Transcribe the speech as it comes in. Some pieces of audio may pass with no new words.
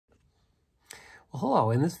Well,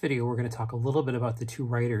 hello. In this video, we're going to talk a little bit about the two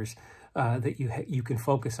writers that you can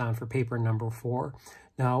focus on for paper number 4.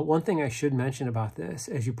 Now, one thing I should mention about this,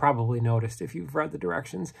 as you probably noticed if you've read the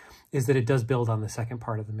directions, is that it does build on the second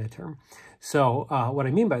part of the midterm. So what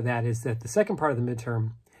I mean by that is that the second part of the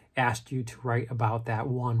midterm asked you to write about that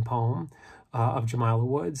one poem of Jamila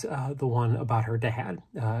Woods, the one about her dad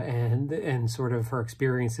and sort of her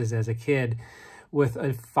experiences as a kid with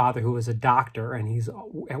a father who was a doctor, and he's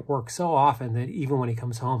at work so often that even when he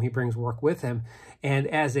comes home, he brings work with him. And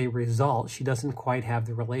as a result, she doesn't quite have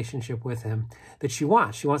the relationship with him that she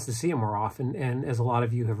wants. She wants to see him more often. And as a lot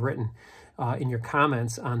of you have written in your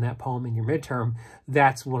comments on that poem in your midterm,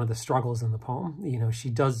 that's one of the struggles in the poem. You know, she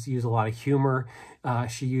does use a lot of humor.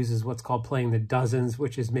 She uses what's called playing the dozens,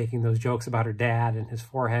 which is making those jokes about her dad and his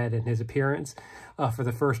forehead and his appearance for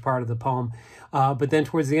the first part of the poem. But then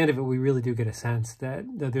towards the end of it, we really do get a sense that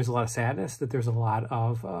there's a lot of sadness, that there's a lot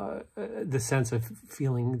of the sense of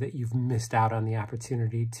feeling that you've missed out on the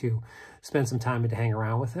opportunity to spend some time and to hang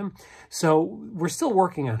around with him. So we're still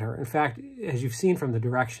working on her. In fact, as you've seen from the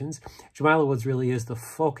directions, Jamila Woods really is the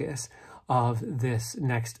focus of this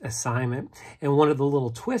next assignment. And one of the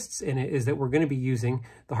little twists in it is that we're going to be using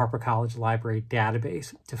the Harper College Library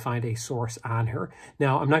database to find a source on her.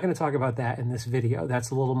 Now, I'm not going to talk about that in this video.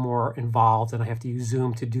 That's a little more involved, and I have to use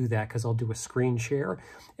Zoom to do that because I'll do a screen share,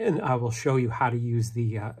 and I will show you how to use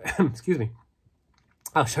the, excuse me,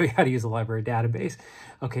 I'll show you how to use the library database,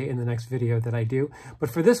 okay, in the next video that I do. But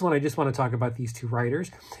for this one, I just want to talk about these two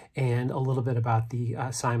writers and a little bit about the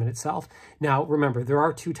assignment itself. Now, remember, there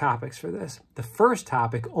are two topics for this. The first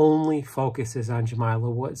topic only focuses on Jamila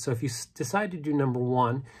Woods. So if you decide to do number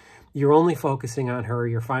 1, you're only focusing on her,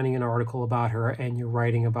 you're finding an article about her, and you're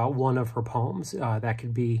writing about one of her poems. That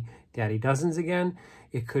could be Daddy Dozens again.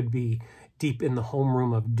 It could be Deep in the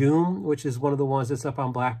Homeroom of Doom, which is one of the ones that's up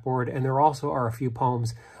on Blackboard. And there also are a few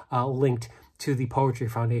poems linked to the Poetry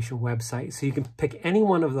Foundation website. So you can pick any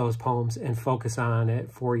one of those poems and focus on it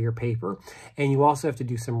for your paper. And you also have to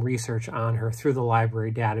do some research on her through the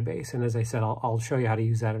library database. And as I said, I'll show you how to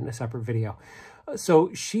use that in a separate video.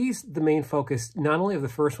 So she's the main focus, not only of the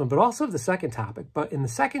first one, but also of the second topic. But in the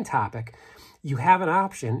second topic, you have an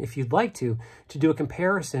option, if you'd like to do a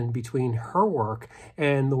comparison between her work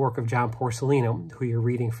and the work of John Porcellino, who you're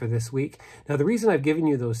reading for this week. Now, the reason I've given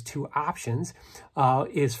you those two options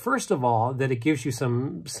is, first of all, that it gives you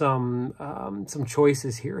some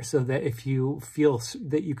choices here, so that if you feel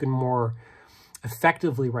that you can more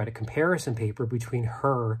effectively write a comparison paper between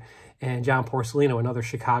her and John Porcellino, another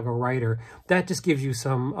Chicago writer, that just gives you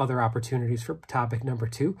some other opportunities for topic number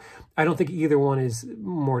 2. I don't think either one is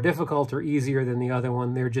more difficult or easier than the other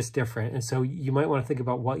one. They're just different. And so you might want to think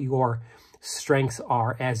about what your strengths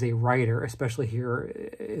are as a writer, especially here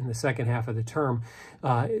in the second half of the term,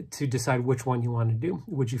 to decide which one you want to do.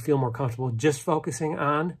 Would you feel more comfortable just focusing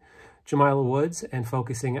on Jamila Woods and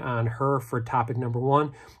focusing on her for topic number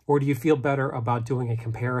 1? Or do you feel better about doing a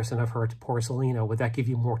comparison of her to Porcellino? Would that give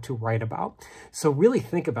you more to write about? So really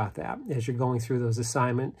think about that as you're going through those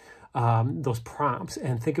assignment, those prompts,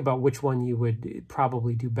 and think about which one you would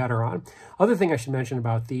probably do better on. Other thing I should mention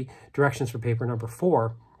about the directions for paper number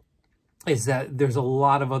 4 is that there's a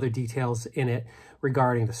lot of other details in it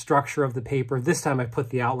regarding the structure of the paper. This time I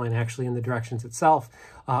put the outline actually in the directions itself.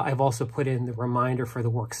 I've also put in the reminder for the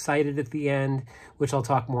works cited at the end, which I'll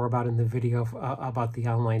talk more about in the video about the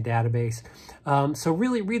online database. So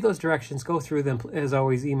really read those directions, go through them. As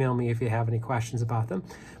always, email me if you have any questions about them.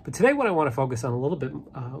 But today what I want to focus on a little bit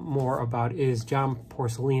more about is John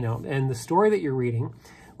Porcellino. And the story that you're reading,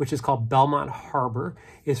 which is called Belmont Harbor,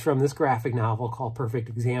 is from this graphic novel called Perfect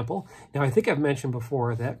Example. Now, I think I've mentioned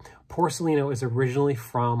before that Porcellino is originally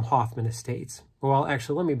from Hoffman Estates. Well,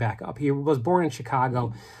 actually, let me back up. He was born in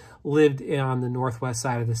Chicago, lived on the northwest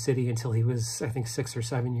side of the city until he was, I think, 6 or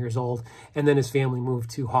 7 years old, and then his family moved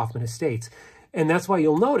to Hoffman Estates. And that's why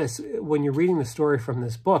you'll notice when you're reading the story from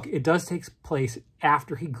this book, it does take place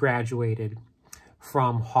after he graduated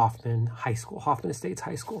from Hoffman High School, Hoffman Estates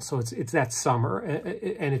High School. So it's that summer,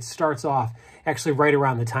 and it starts off actually right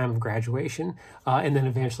around the time of graduation, and then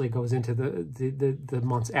eventually goes into the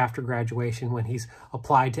months after graduation when he's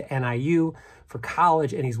applied to NIU for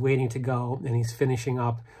college, and he's waiting to go, and he's finishing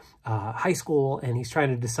up high school, and he's trying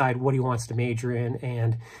to decide what he wants to major in,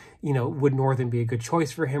 and you know, would Northern be a good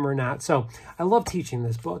choice for him or not? So I love teaching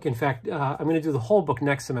this book. In fact, I'm going to do the whole book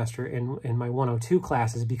next semester in my 102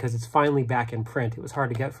 classes because it's finally back in print. It was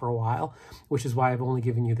hard to get for a while, which is why I've only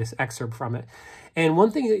given you this excerpt from it. And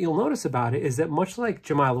one thing that you'll notice about it is that much like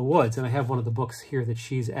Jamila Woods, and I have one of the books here that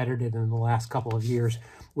she's edited in the last couple of years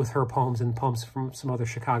with her poems and poems from some other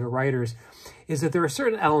Chicago writers, is that there are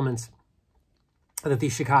certain elements that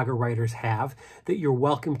these Chicago writers have that you're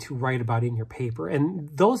welcome to write about in your paper. And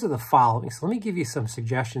those are the following. So let me give you some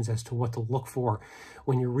suggestions as to what to look for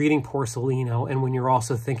when you're reading Porcellino and when you're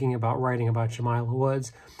also thinking about writing about Jamila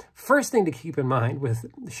Woods. First thing to keep in mind with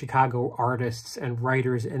Chicago artists and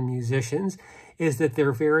writers and musicians is that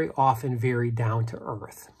they're very often very down to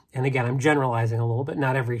earth. And again, I'm generalizing a little bit.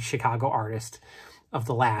 Not every Chicago artist of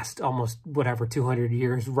the last almost 200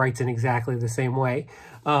 years writes in exactly the same way.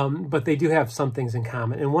 But they do have some things in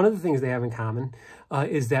common. And one of the things they have in common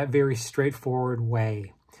is that very straightforward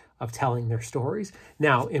way of telling their stories.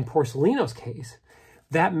 Now, in Porcellino's case,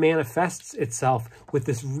 that manifests itself with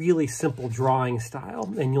this really simple drawing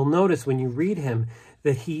style. And you'll notice when you read him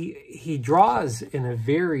that he draws in a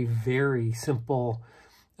very, very simple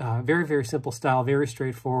very simple style, very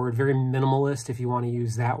straightforward, very minimalist, if you want to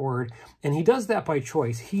use that word. And he does that by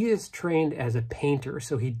choice. He is trained as a painter.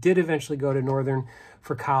 So he did eventually go to Northern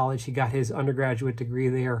for college. He got his undergraduate degree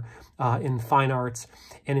there in fine arts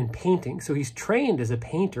and in painting. So he's trained as a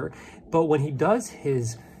painter. But when he does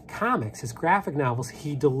his comics, his graphic novels,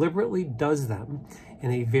 he deliberately does them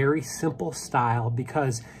in a very simple style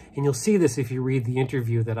because, and you'll see this if you read the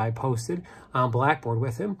interview that I posted on Blackboard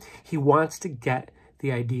with him, he wants to get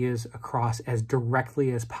the ideas across as directly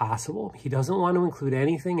as possible. He doesn't want to include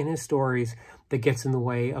anything in his stories that gets in the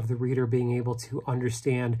way of the reader being able to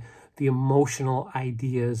understand the emotional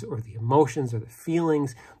ideas or the emotions or the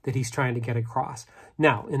feelings that he's trying to get across.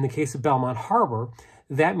 Now, in the case of Belmont Harbor,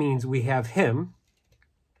 that means we have him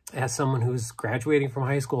as someone who's graduating from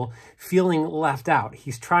high school feeling left out.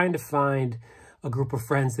 He's trying to find a group of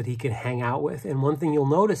friends that he can hang out with. And one thing you'll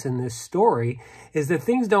notice in this story is that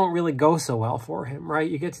things don't really go so well for him, right?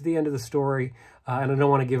 You get to the end of the story, and I don't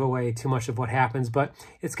want to give away too much of what happens, but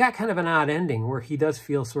it's got kind of an odd ending where he does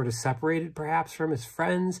feel sort of separated perhaps from his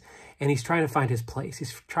friends, and he's trying to find his place.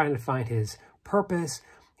 He's trying to find his purpose.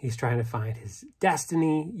 He's trying to find his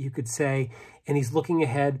destiny, you could say, and he's looking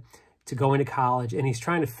ahead to go into college, and he's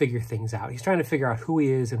trying to figure things out. He's trying to figure out who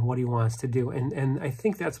he is and what he wants to do. And I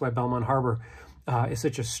think that's why Belmont Harbor is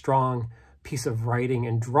such a strong piece of writing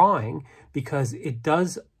and drawing, because it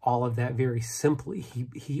does all of that very simply.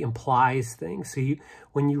 He implies things. So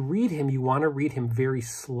when you read him, you want to read him very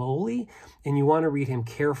slowly, and you want to read him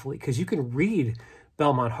carefully, because you can read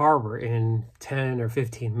Belmont Harbor in 10 or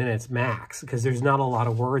 15 minutes max, because there's not a lot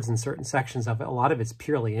of words in certain sections of it. A lot of it's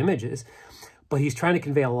purely images, but he's trying to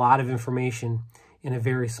convey a lot of information in a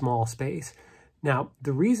very small space. Now,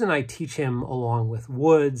 the reason I teach him along with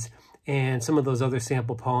Woods and some of those other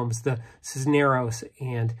sample poems, the Cisneros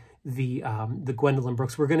and the Gwendolyn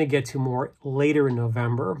Brooks, we're going to get to more later in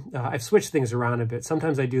November. I've switched things around a bit.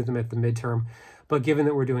 Sometimes I do them at the midterm, but given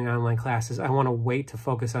that we're doing online classes, I want to wait to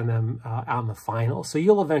focus on them on the final. So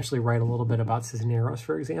you'll eventually write a little bit about Cisneros,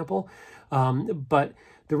 for example. But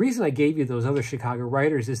the reason I gave you those other Chicago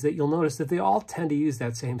writers is that you'll notice that they all tend to use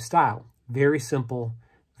that same style. Very simple,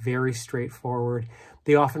 very straightforward.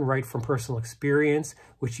 They often write from personal experience,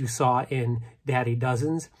 which you saw in Daddy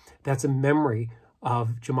Dozens. That's a memory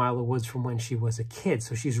of Jamila Woods from when she was a kid.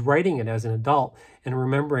 So she's writing it as an adult and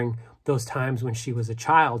remembering those times when she was a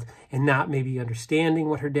child and not maybe understanding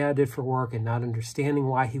what her dad did for work and not understanding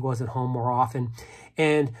why he wasn't home more often.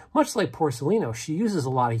 And much like Porcellino, she uses a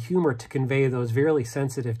lot of humor to convey those very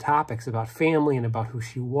sensitive topics about family and about who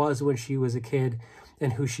she was when she was a kid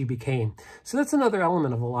and who she became. So that's another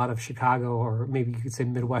element of a lot of Chicago, or maybe you could say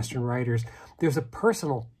Midwestern writers. There's a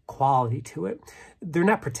personal quality to it. They're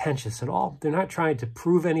not pretentious at all. They're not trying to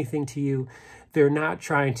prove anything to you. They're not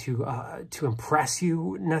trying to impress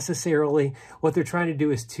you necessarily. What they're trying to do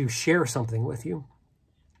is to share something with you,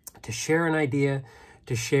 to share an idea,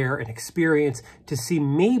 to share an experience, to see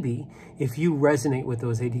maybe if you resonate with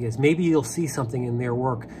those ideas. Maybe you'll see something in their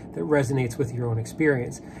work that resonates with your own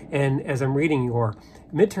experience. And as I'm reading your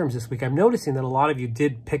midterms this week, I'm noticing that a lot of you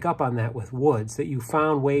did pick up on that with Woods, that you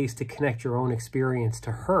found ways to connect your own experience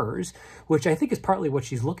to hers, which I think is partly what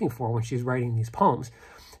she's looking for when she's writing these poems.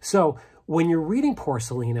 So when you're reading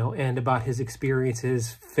Porcellino and about his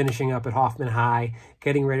experiences finishing up at Hoffman High,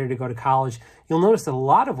 getting ready to go to college, you'll notice that a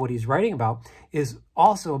lot of what he's writing about is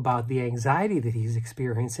also about the anxiety that he's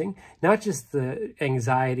experiencing, not just the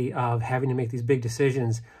anxiety of having to make these big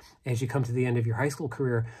decisions as you come to the end of your high school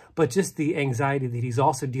career, but just the anxiety that he's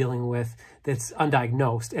also dealing with that's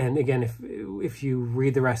undiagnosed. And again, if you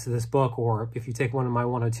read the rest of this book, or if you take one of my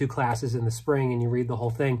 102 classes in the spring and you read the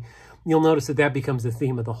whole thing, you'll notice that that becomes the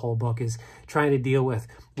theme of the whole book, is trying to deal with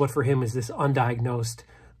what for him is this undiagnosed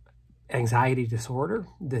anxiety disorder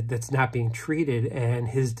that's not being treated, and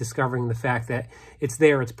his discovering the fact that it's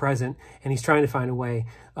there, it's present, and he's trying to find a way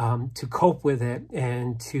to cope with it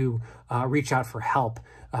and to reach out for help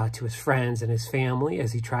to his friends and his family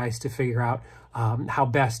as he tries to figure out how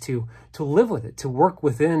best to live with it, to work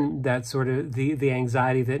within that sort of the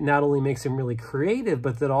anxiety that not only makes him really creative,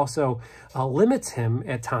 but that also limits him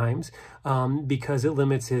at times because it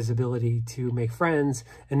limits his ability to make friends,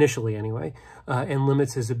 initially anyway, and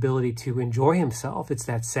limits his ability to enjoy himself. It's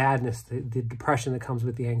that sadness, the depression that comes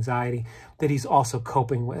with the anxiety that he's also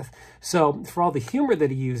coping with. So for all the humor that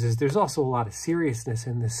he uses, there's also a lot of seriousness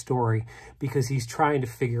in this story because he's trying to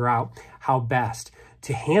figure out how best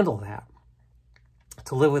to handle that,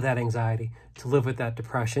 to live with that anxiety, to live with that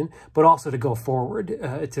depression, but also to go forward,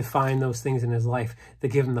 to find those things in his life that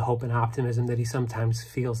give him the hope and optimism that he sometimes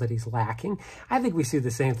feels that he's lacking. I think we see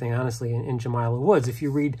the same thing, honestly, in Jamila Woods. If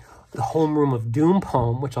you read the Homeroom of Doom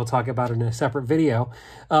poem, which I'll talk about in a separate video,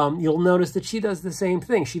 you'll notice that she does the same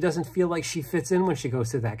thing. She doesn't feel like she fits in when she goes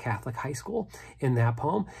to that Catholic high school in that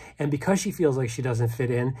poem. And because she feels like she doesn't fit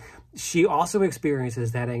in, she also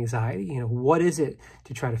experiences that anxiety. You know, what is it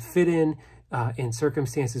to try to fit in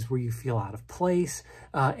circumstances where you feel out of place,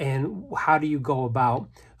 and how do you go about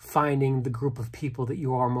finding the group of people that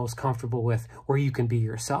you are most comfortable with where you can be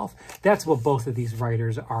yourself? That's what both of these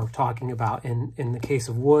writers are talking about in the case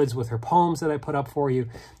of Woods with her poems that I put up for you,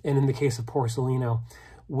 and in the case of Porcellino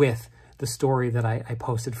with the story that I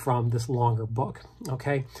posted from this longer book,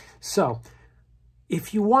 okay? So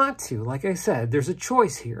if you want to, like I said, there's a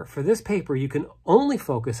choice here. For this paper, you can only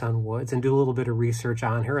focus on Woods and do a little bit of research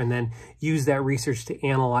on her and then use that research to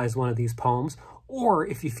analyze one of these poems. Or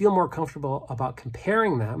if you feel more comfortable about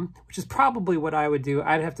comparing them, which is probably what I would do,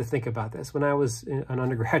 I'd have to think about this. When I was an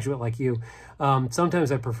undergraduate like you,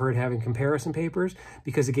 sometimes I preferred having comparison papers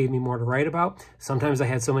because it gave me more to write about. Sometimes I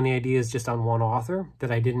had so many ideas just on one author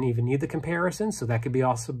that I didn't even need the comparison, so that could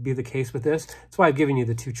also be the case with this. That's why I've given you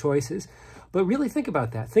the two choices. But really think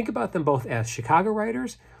about that. Think about them both as Chicago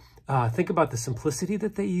writers. Think about the simplicity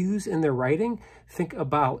that they use in their writing. Think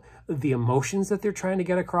about the emotions that they're trying to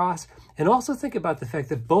get across. And also think about the fact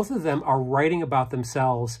that both of them are writing about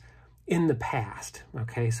themselves in the past.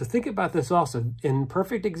 Okay, so think about this also. In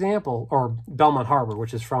Perfect Example, or Belmont Harbor,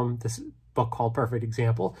 which is from this book called Perfect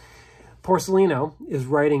Example, Porcellino is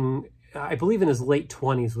writing, I believe in his late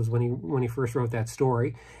 20s was when he first wrote that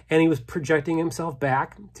story, and he was projecting himself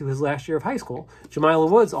back to his last year of high school. Jamila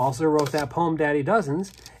Woods also wrote that poem, Daddy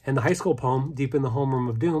Dozens, and the high school poem, Deep in the Homeroom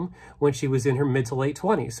of Doom, when she was in her mid to late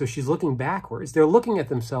 20s. So she's looking backwards. They're looking at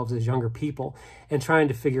themselves as younger people and trying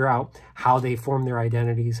to figure out how they formed their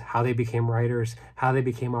identities, how they became writers, how they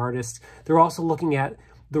became artists. They're also looking at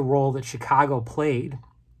the role that Chicago played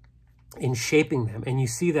in shaping them. And you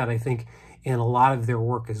see that, I think, in a lot of their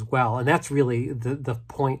work as well. And that's really the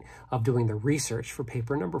point of doing the research for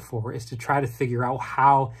paper number 4, is to try to figure out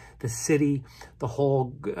how the city, the whole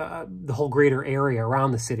greater area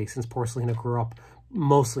around the city, since Porcellino grew up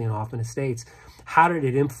mostly in Hoffman Estates, how did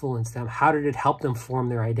it influence them? How did it help them form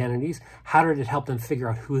their identities? How did it help them figure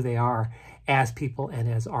out who they are as people and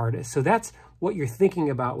as artists? So that's what you're thinking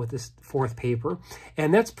about with this 4th paper.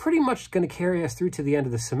 And that's pretty much going to carry us through to the end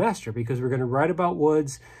of the semester, because we're going to write about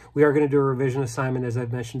Woods. We are going to do a revision assignment, as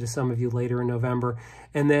I've mentioned to some of you, later in November.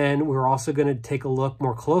 And then we're also going to take a look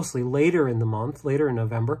more closely later in the month, later in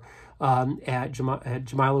November, at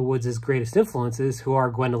Jamila Woods' greatest influences, who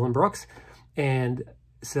are Gwendolyn Brooks and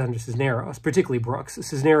Sandra Cisneros, particularly Brooks.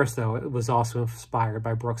 Cisneros, though, it was also inspired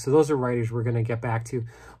by Brooks. So those are writers we're going to get back to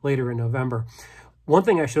later in November. One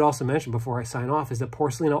thing I should also mention before I sign off is that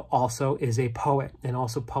Porcellino also is a poet and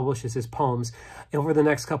also publishes his poems. Over the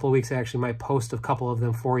next couple of weeks, I actually might post a couple of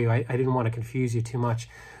them for you. I didn't want to confuse you too much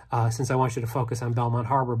since I want you to focus on Belmont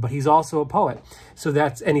Harbor, but he's also a poet. So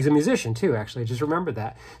and he's a musician too, actually. Just remember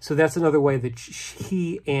that. So that's another way that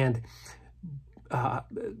he and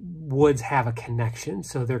Woods have a connection.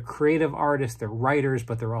 So they're creative artists, they're writers,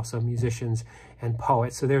 but they're also musicians and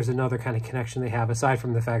poets. So there's another kind of connection they have, aside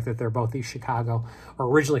from the fact that they're both Chicago, or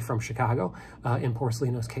originally from Chicago. In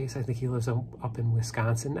Porcellino's case, I think he lives up in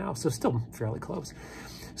Wisconsin now, so still fairly close.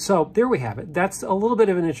 So there we have it. That's a little bit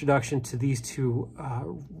of an introduction to these two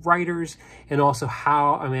writers, and also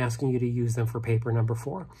how I'm asking you to use them for paper number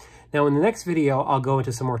 4. Now in the next video, I'll go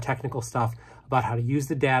into some more technical stuff about how to use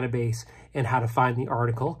the database and how to find the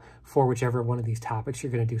article for whichever one of these topics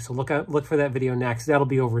you're going to do. So look for that video next. That'll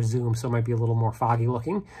be over Zoom, so it might be a little more foggy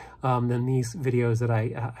looking than these videos that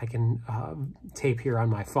I can tape here on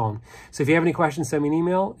my phone. So if you have any questions, send me an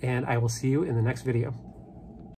email, and I will see you in the next video.